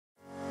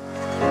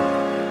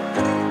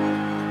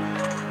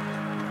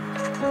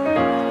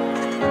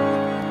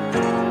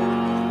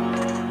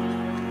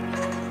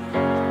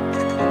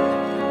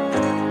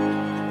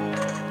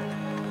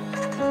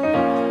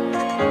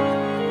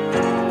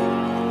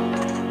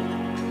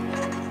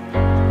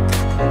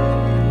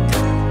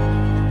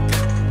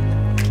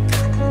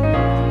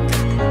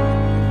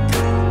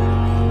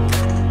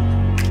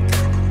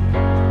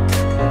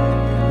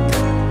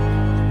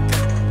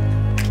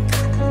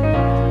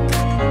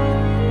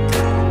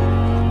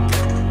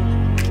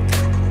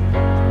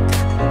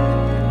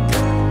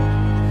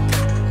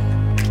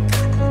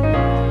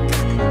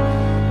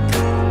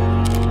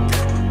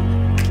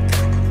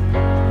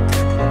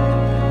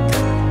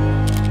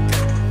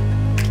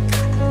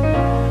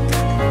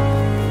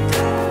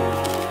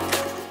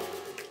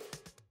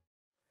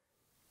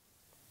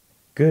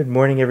Good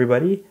morning,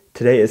 everybody.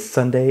 Today is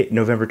Sunday,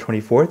 November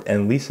 24th,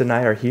 and Lisa and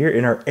I are here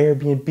in our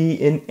Airbnb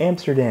in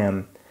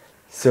Amsterdam.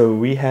 So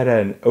we had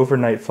an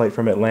overnight flight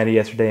from Atlanta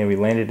yesterday, and we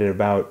landed at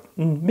about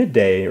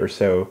midday or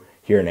so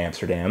here in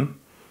Amsterdam.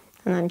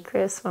 And then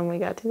Chris, when we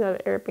got to the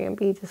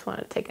Airbnb, just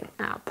wanted to take a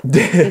nap.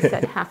 He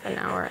said half an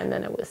hour, and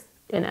then it was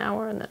an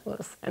hour, and then it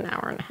was an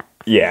hour and a half.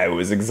 Yeah, it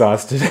was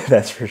exhausted,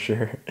 that's for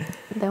sure.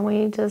 Then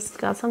we just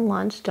got some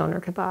lunch, doner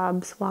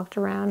kebabs, walked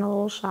around, a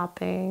little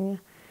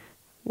shopping,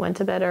 went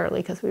to bed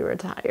early because we were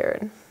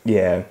tired.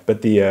 Yeah,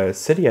 but the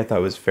city I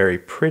thought was very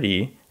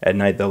pretty. At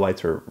night, the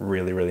lights were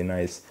really, really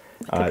nice.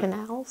 The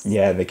canals?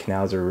 Yeah, the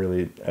canals are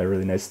really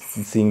nice.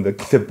 Seeing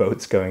the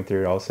boats going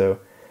through it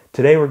also.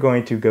 Today we're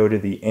going to go to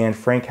the Anne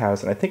Frank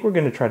house, and I think we're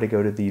going to try to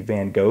go to the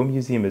Van Gogh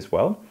Museum as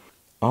well.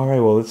 All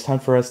right, well, it's time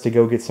for us to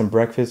go get some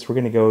breakfast. We're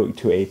going to go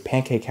to a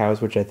pancake house,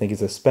 which I think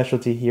is a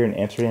specialty here in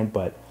Amsterdam,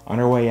 but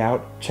on our way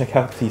out, check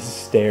out these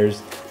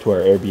stairs to our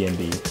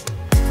Airbnb.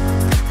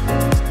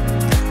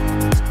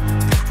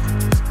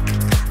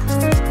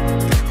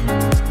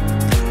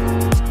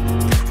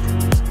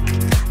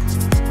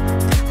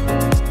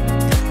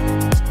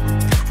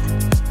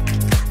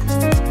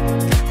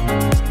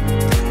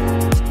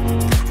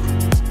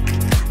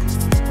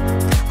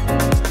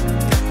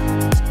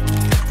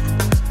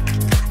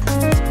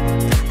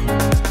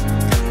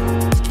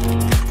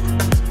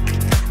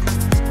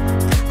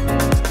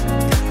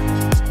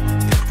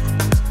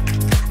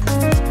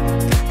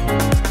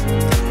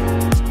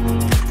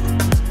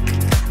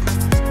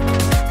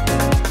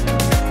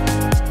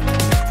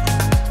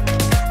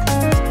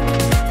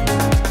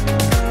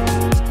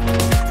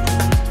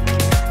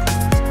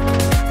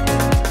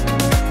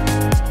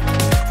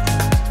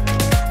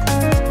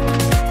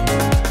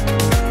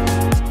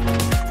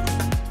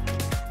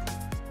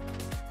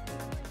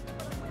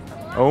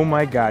 Oh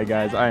my god,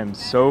 guys, I am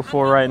so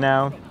full right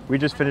now. We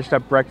just finished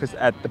up breakfast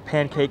at the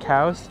pancake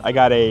house. I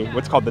got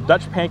what's called the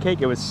Dutch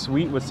pancake. It was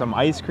sweet with some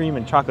ice cream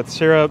and chocolate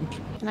syrup.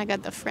 And I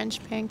got the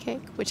French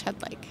pancake, which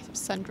had like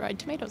sun-dried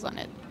tomatoes on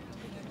it.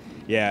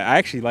 Yeah, I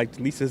actually liked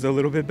Lisa's a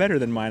little bit better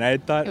than mine. I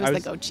thought it was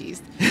like goat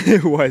cheese.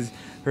 It was.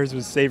 Hers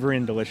was savory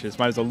and delicious.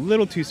 Mine was a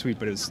little too sweet,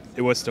 but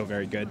it was still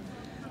very good.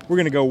 We're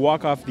gonna go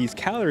walk off these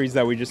calories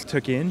that we just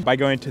took in by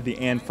going to the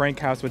Anne Frank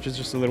house, which is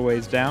just a little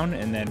ways down,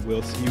 and then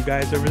we'll see you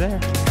guys over there.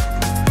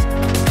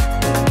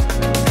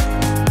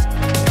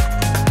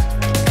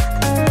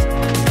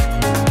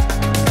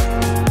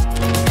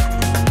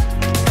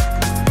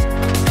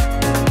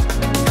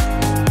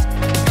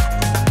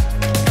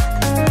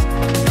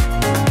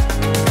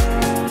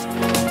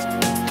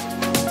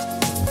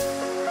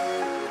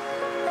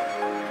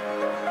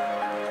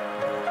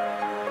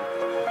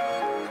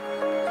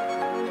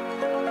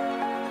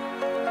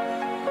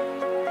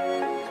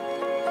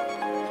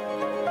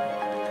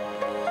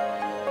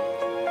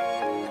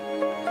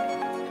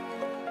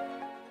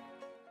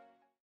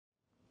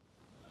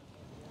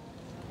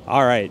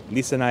 All right,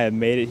 Lisa and I have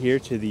made it here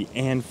to the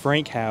Anne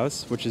Frank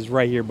house, which is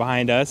right here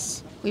behind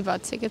us. We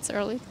bought tickets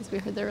early because we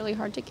heard they're really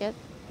hard to get,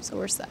 so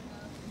we're set.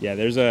 Yeah,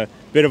 there's a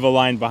bit of a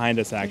line behind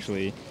us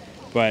actually,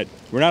 but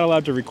we're not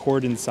allowed to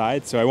record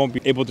inside, so I won't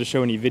be able to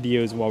show any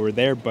videos while we're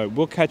there, but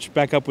we'll catch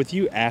back up with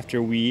you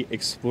after we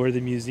explore the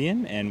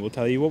museum and we'll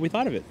tell you what we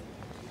thought of it.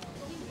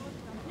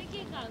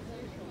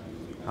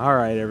 All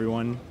right,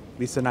 everyone.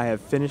 Lisa and I have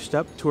finished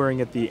up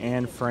touring at the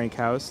Anne Frank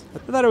house. I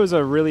thought it was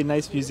a really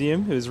nice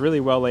museum. It was really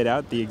well laid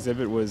out. The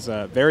exhibit was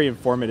very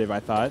informative,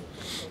 I thought.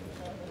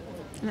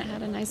 And it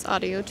had a nice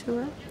audio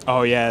tour.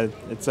 Oh yeah,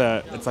 it's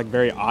like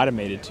very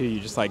automated too.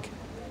 You just like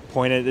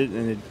point at it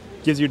and it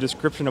gives you a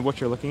description of what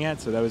you're looking at.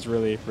 So that was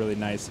really, really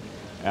nice.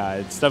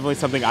 It's definitely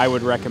something I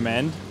would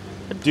recommend.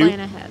 But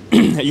plan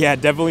ahead. Yeah,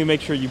 definitely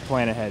make sure you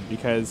plan ahead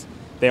because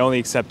they only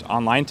accept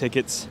online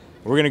tickets.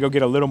 We're going to go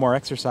get a little more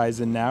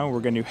exercise in now. We're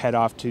going to head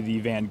off to the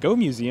Van Gogh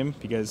Museum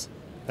because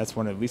that's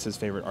one of Lisa's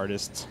favorite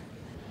artists.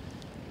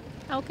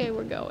 Okay,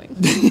 we're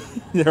going.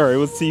 All right,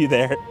 we'll see you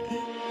there.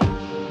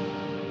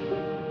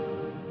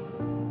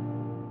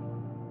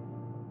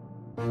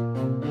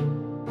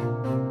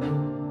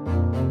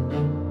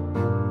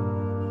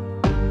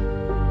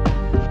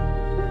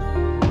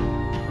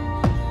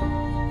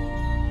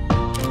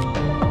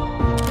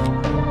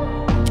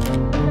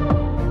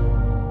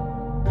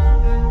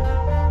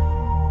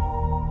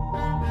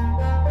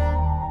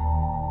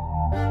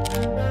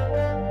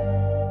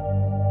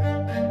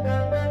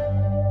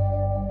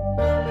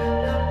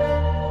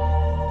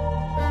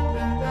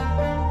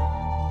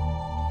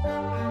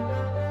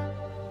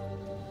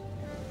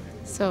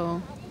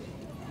 So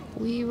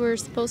we were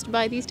supposed to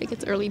buy these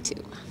tickets early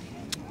too,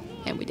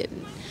 and we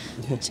didn't,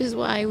 which is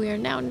why we are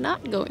now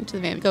not going to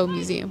the Van Gogh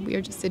Museum. We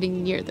are just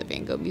sitting near the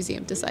Van Gogh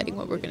Museum deciding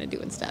what we're going to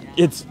do instead.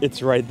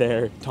 It's right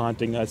there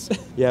taunting us.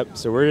 Yep,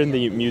 so we're in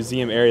the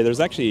museum area. There's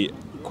actually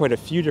quite a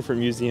few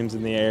different museums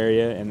in the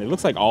area, and it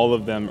looks like all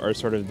of them are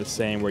sort of the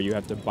same where you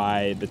have to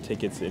buy the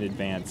tickets in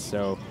advance.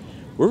 So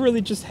we're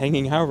really just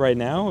hanging out right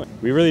now.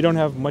 We really don't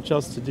have much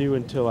else to do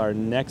until our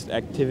next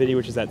activity,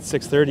 which is at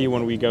 6:30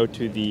 when we go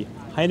to the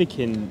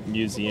HEINEKEN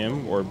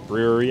Museum or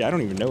brewery. I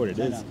don't even know what it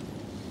is.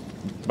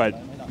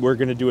 but we're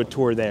gonna do a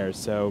tour there.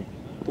 So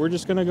we're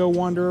just gonna go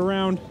wander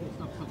around.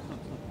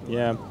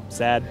 Yeah,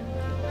 sad.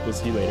 We'll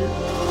see you later.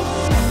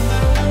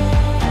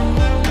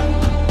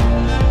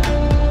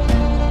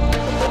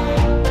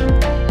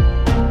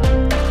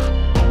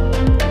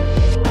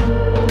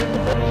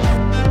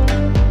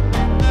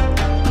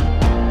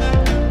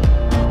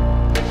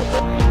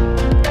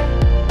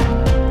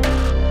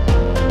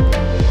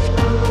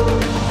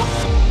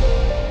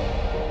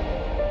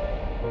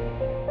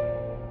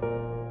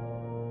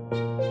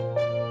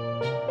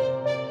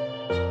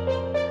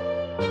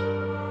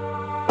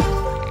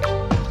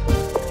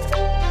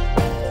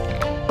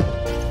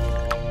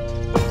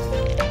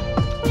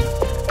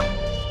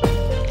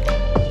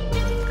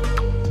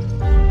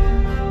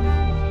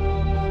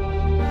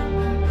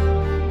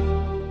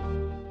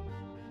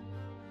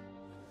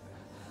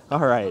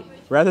 All right,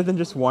 rather than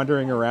just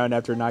wandering around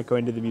after not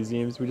going to the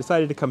museums, we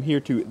decided to come here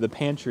to the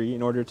pantry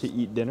in order to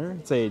eat dinner.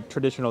 It's a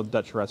traditional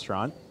Dutch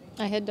restaurant.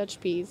 I had Dutch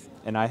peas.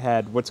 And I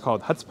had what's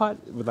called hutspot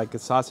with like a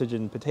sausage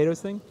and potatoes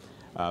thing.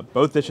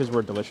 Both dishes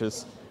were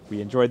delicious. We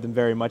enjoyed them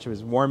very much. It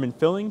was warm and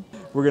filling.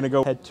 We're gonna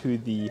go head to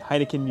the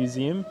Heineken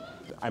Museum.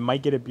 I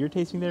might get a beer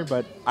tasting there,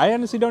 but I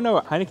honestly don't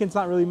know. Heineken's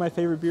not really my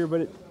favorite beer,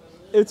 but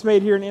it's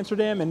made here in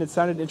Amsterdam and it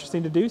sounded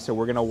interesting to do, so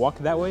we're gonna walk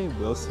that way.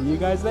 We'll see you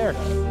guys there.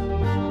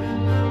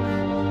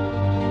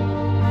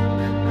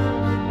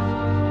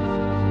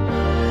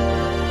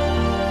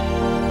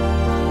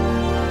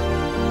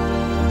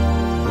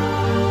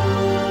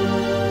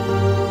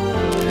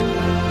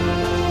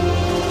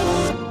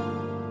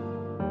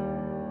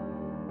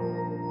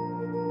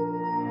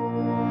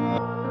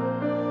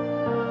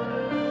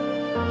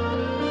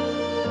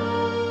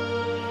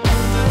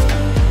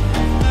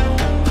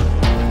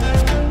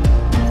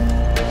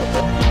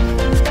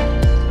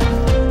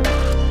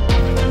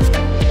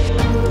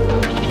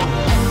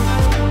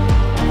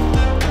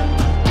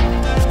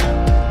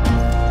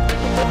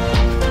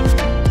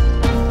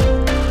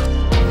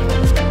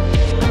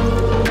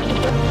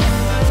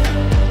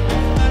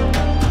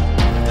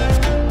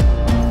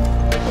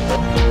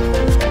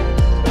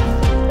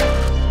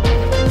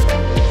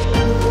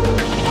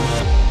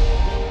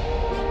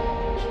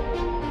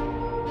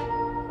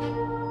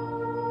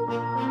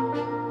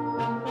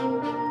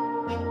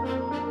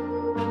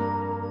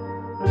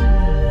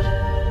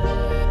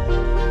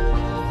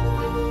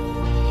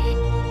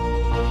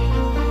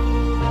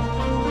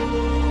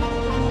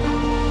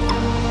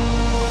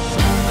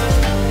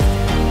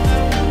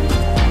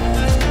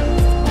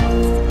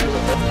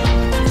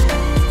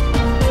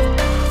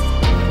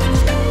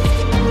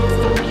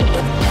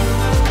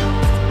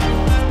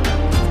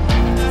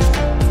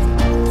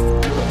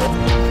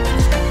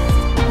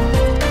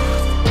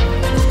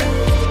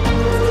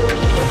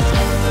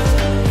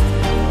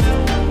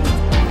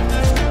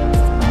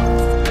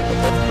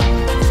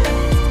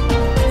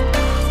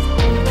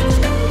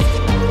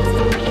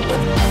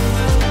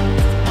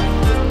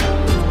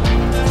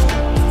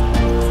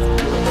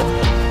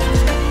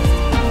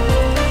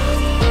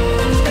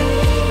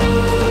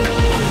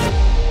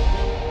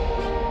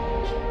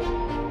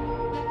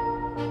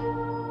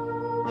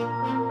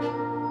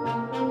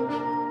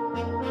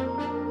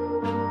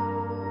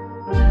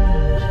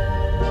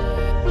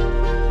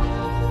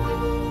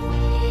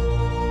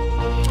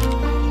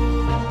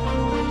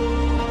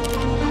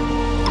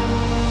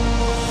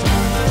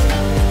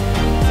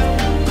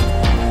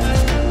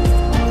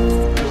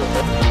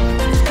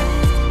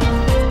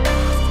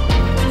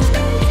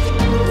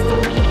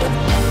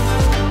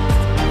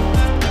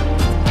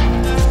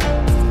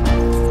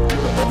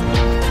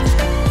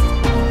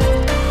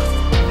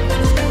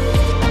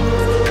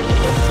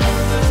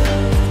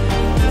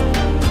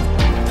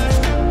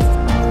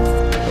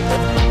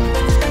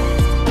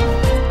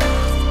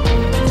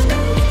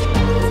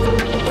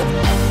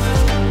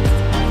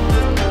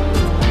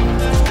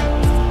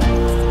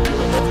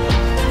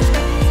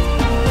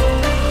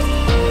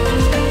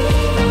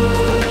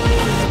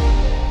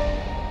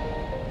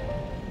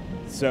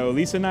 So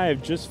Lisa and I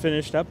have just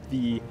finished up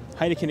the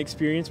Heineken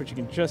experience, which you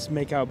can just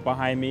make out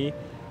behind me.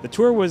 The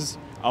tour was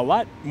a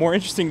lot more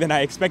interesting than I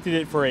expected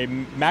it for a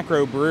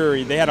macro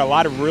brewery. They had a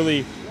lot of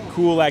really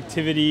cool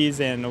activities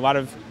and a lot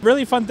of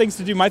really fun things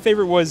to do. My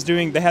favorite was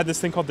they had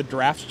this thing called the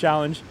Drafts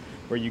Challenge,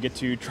 where you get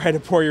to try to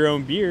pour your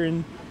own beer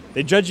and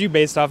they judge you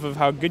based off of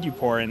how good you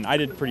pour, and I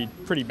did pretty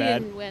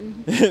bad. You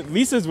didn't win.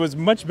 Lisa's was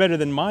much better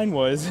than mine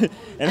was.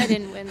 And I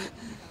didn't win.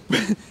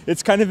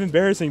 it's kind of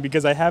embarrassing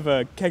because I have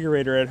a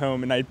kegerator at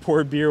home and I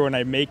pour beer when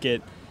I make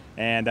it,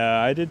 and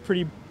I did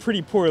pretty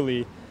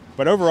poorly.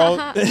 But overall,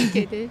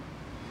 You did.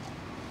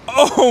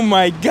 oh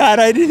my God,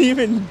 I didn't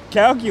even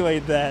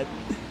calculate that.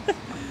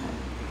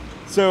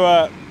 So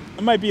I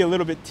might be a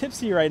little bit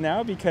tipsy right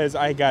now because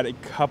I got a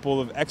couple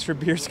of extra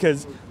beers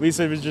because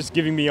Lisa was just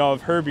giving me all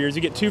of her beers.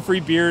 You get 2 free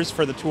beers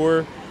for the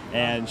tour,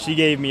 and she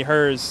gave me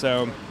hers.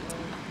 So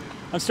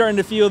I'm starting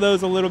to feel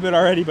those a little bit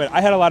already, but I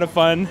had a lot of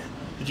fun.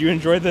 Did you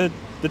enjoy the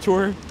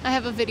tour? I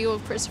have a video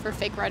of Christopher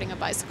fake riding a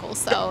bicycle,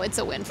 so it's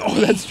a win for me.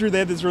 Oh, that's true. They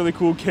had this really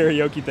cool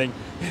karaoke thing.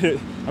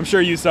 I'm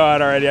sure you saw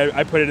it already.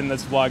 I put it in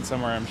this vlog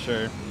somewhere, I'm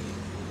sure.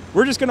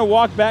 we're just gonna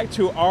walk back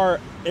to our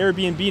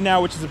Airbnb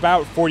now, which is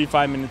about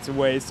 45 minutes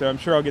away. So I'm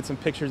sure I'll get some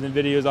pictures and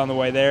videos on the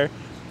way there.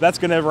 That's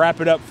gonna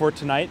wrap it up for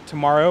tonight.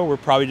 Tomorrow, we're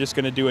probably just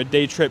gonna do a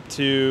day trip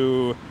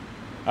to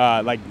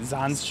like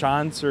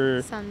Zaanschans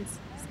or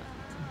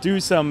do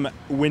some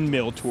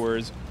windmill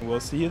tours. We'll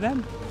see you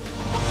then.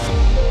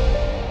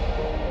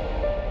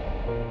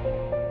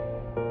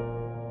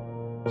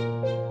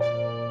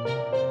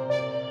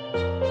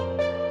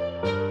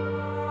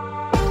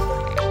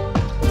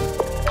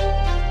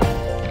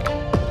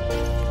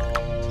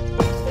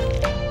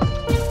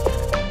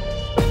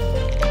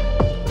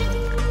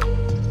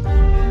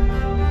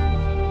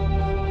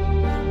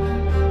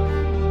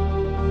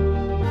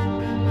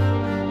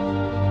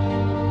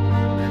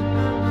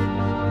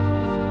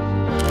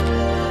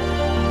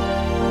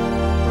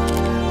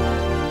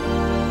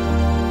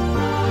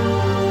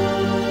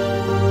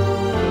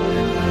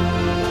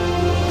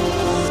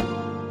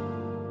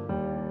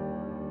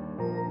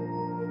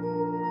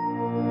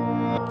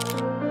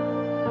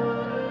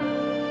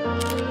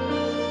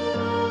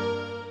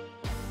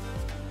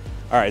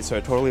 All right, so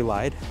I totally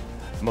lied.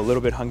 I'm a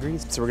little bit hungry,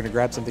 so we're gonna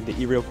grab something to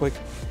eat real quick.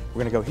 We're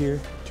gonna go here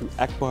to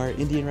Akbar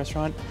Indian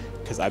Restaurant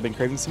because I've been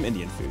craving some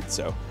Indian food,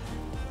 so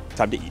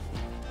time to eat.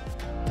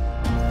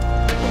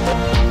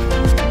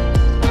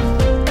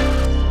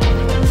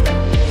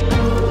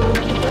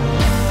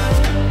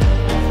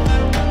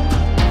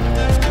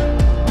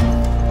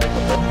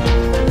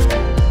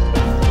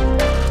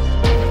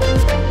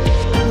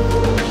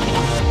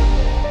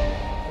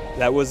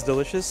 That was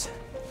delicious.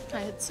 I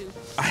had soup.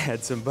 I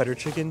had some butter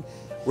chicken.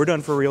 We're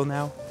done for real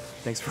now.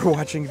 Thanks for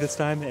watching this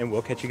time, and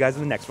we'll catch you guys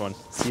in the next one.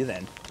 See you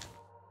then.